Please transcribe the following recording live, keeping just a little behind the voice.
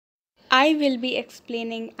I will be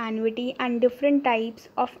explaining annuity and different types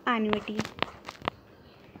of annuity.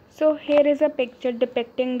 So here is a picture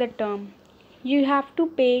depicting the term. You have to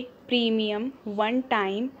pay premium one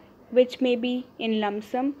time, which may be in lump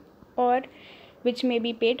sum or which may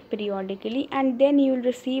be paid periodically, and then you will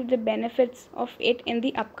receive the benefits of it in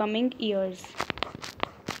the upcoming years.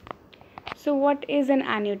 So what is an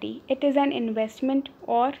annuity? It is an investment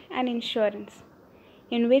or an insurance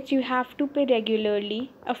in which you have to pay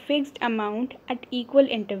regularly a fixed amount at equal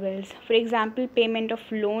intervals. For example, payment of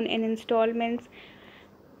loan in installments,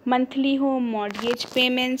 monthly home mortgage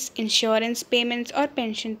payments, insurance payments, or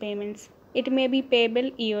pension payments. It may be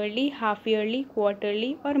payable yearly, half yearly,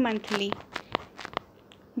 quarterly, or monthly.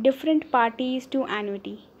 Different parties to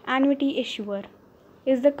annuity. Annuity issuer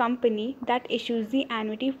is the company that issues the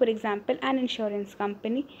annuity, for example, an insurance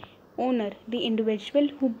company. Owner, the individual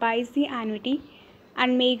who buys the annuity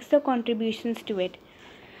and makes the contributions to it.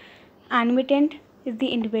 Annuitant is the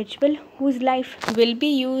individual whose life will be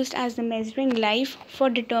used as the measuring life for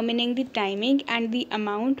determining the timing and the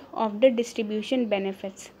amount of the distribution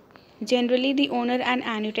benefits. Generally, the owner and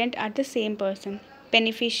annuitant are the same person.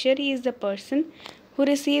 Beneficiary is the person who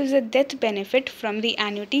receives a death benefit from the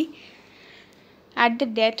annuity at the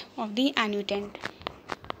death of the annuitant.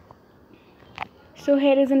 So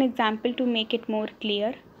here is an example to make it more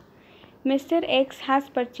clear. Mr. X has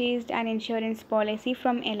purchased an insurance policy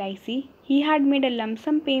from LIC. He had made a lump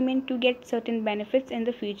sum payment to get certain benefits in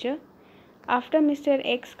the future. After Mr.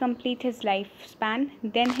 X completes his lifespan,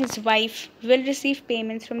 then his wife will receive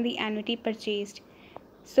payments from the annuity purchased.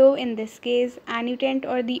 So in this case, annuitant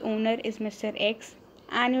or the owner is Mr. X.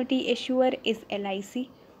 Annuity issuer is LIC,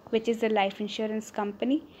 which is the life insurance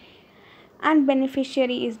company, and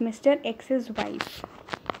beneficiary is Mr. X's wife.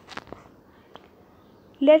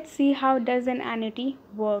 Let's see how does an annuity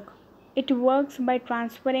work. It works by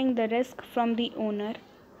transferring the risk from the owner,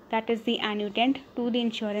 that is the annuitant, to the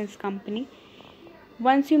insurance company.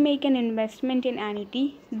 Once you make an investment in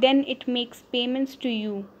annuity, then it makes payments to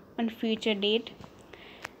you on future date.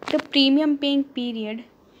 The premium paying period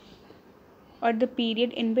or the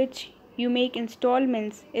period in which you make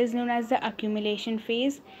installments is known as the accumulation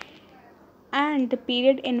phase, and the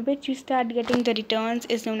period in which you start getting the returns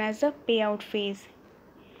is known as the payout phase.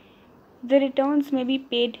 The returns may be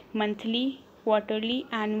paid monthly, quarterly,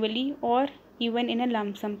 annually, or even in a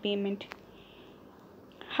lump sum payment.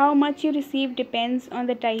 How much you receive depends on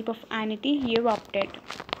the type of annuity you have opted.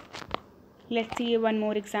 Let's see one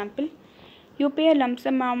more example. You pay a lump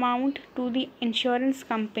sum amount to the insurance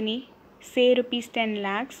company, say rupees 10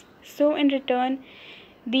 lakhs. So in return,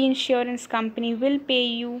 the insurance company will pay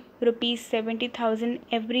you rupees 70,000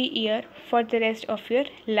 every year for the rest of your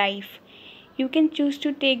life. You can choose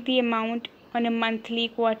to take the amount on a monthly,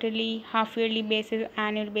 quarterly, half-yearly basis,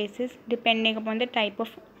 annual basis, depending upon the type of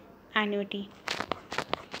annuity.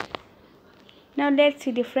 Now let's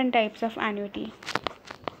see different types of annuity.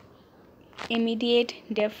 Immediate,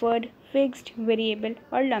 deferred, fixed, variable,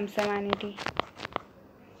 or lump sum annuity.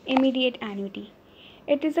 Immediate annuity.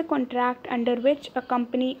 It is a contract under which a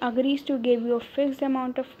company agrees to give you a fixed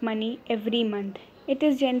amount of money every month. It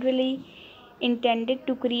is generally intended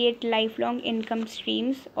to create lifelong income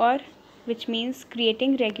streams, or which means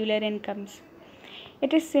creating regular incomes.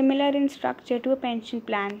 It is similar in structure to a pension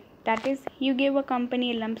plan. That is, you give a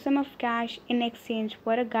company a lump sum of cash in exchange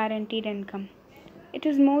for a guaranteed income. It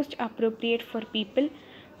is most appropriate for people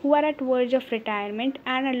who are at verge of retirement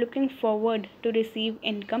and are looking forward to receive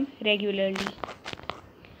income regularly.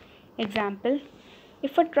 Example: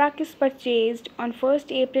 if a truck is purchased on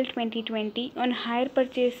 1st April 2020 on hire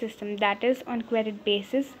purchase system, that is on credit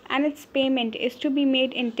basis, and its payment is to be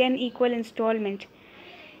made in 10 equal installments,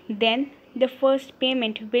 then the first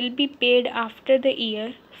payment will be paid after the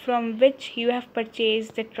year from which you have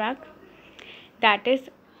purchased the truck, that is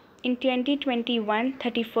in 2021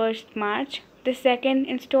 31st March. The second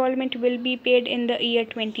installment will be paid in the year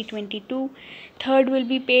 2022, third will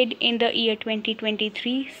be paid in the year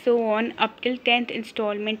 2023, so on up till 10th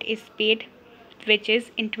installment is paid, which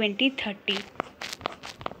is in 2030.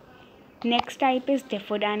 Next type is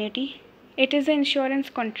deferred annuity. It is an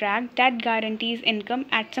insurance contract that guarantees income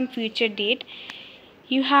at some future date.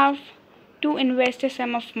 You have to invest a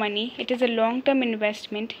sum of money. It is a long-term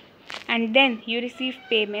investment, and then you receive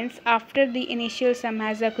payments after the initial sum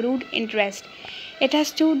has accrued interest. It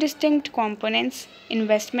has two distinct components: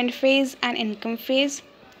 investment phase and income phase.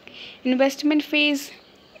 Investment phase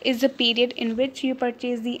is the period in which you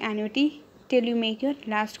purchase the annuity till you make your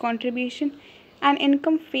last contribution, and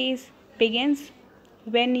income phase begins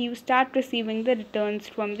when you start receiving the returns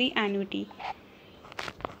from the annuity.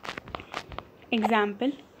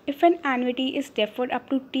 Example: If an annuity is deferred up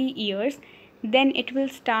to T years, then it will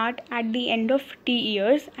start at the end of T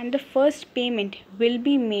years and the first payment will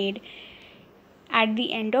be made at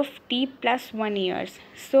the end of T plus 1 years.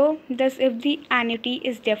 So, thus if the annuity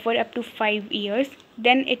is deferred up to 5 years,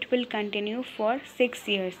 then it will continue for 6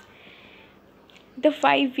 years. The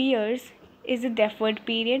 5 years is the deferred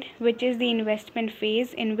period, which is the investment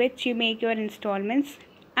phase in which you make your installments,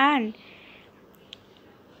 and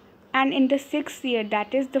in the 6th year,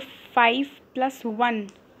 that is the 5 plus 1,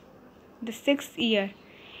 the 6th year,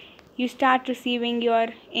 you start receiving your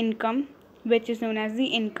income, which is known as the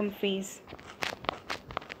income phase.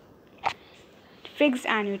 Fixed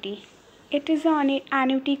annuity. It is an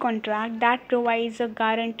annuity contract that provides a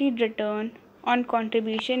guaranteed return on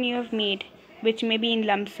contribution you have made, which may be in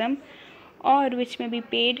lump sum or which may be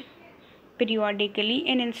paid periodically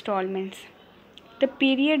in installments. The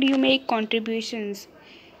period you make contributions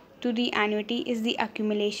to the annuity is the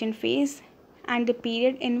accumulation phase, and the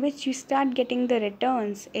period in which you start getting the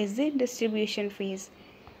returns is the distribution phase.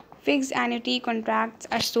 Fixed annuity contracts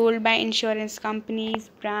are sold by insurance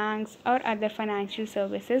companies, banks, or other financial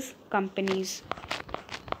services companies.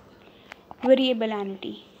 Variable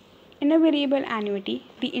annuity. In a variable annuity,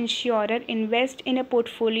 the insurer invests in a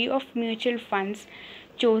portfolio of mutual funds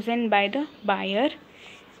chosen by the buyer,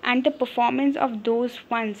 and the performance of those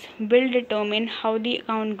funds will determine how the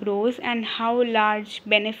account grows and how large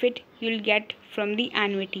benefit you'll get from the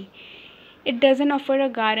annuity. It doesn't offer a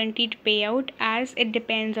guaranteed payout as it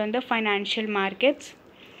depends on the financial markets,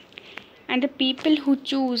 and the people who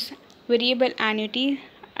choose variable annuity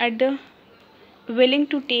are willing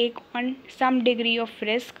to take on some degree of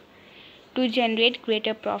risk to generate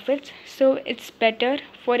greater profits. So it's better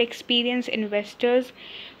for experienced investors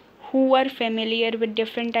who are familiar with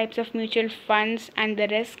different types of mutual funds and the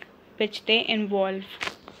risk which they involve.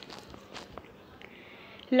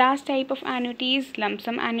 Last type of annuity is lump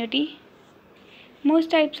sum annuity.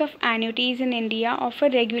 Most types of annuities in India offer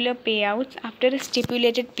regular payouts after a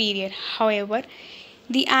stipulated period. However,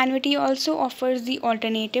 the annuity also offers the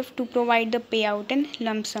alternative to provide the payout in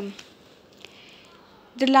lump sum.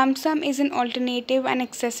 The lump sum is an alternative and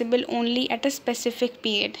accessible only at a specific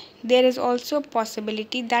period. There is also a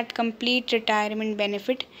possibility that complete retirement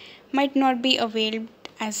benefit might not be available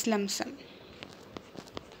as lump sum.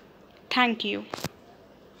 Thank you.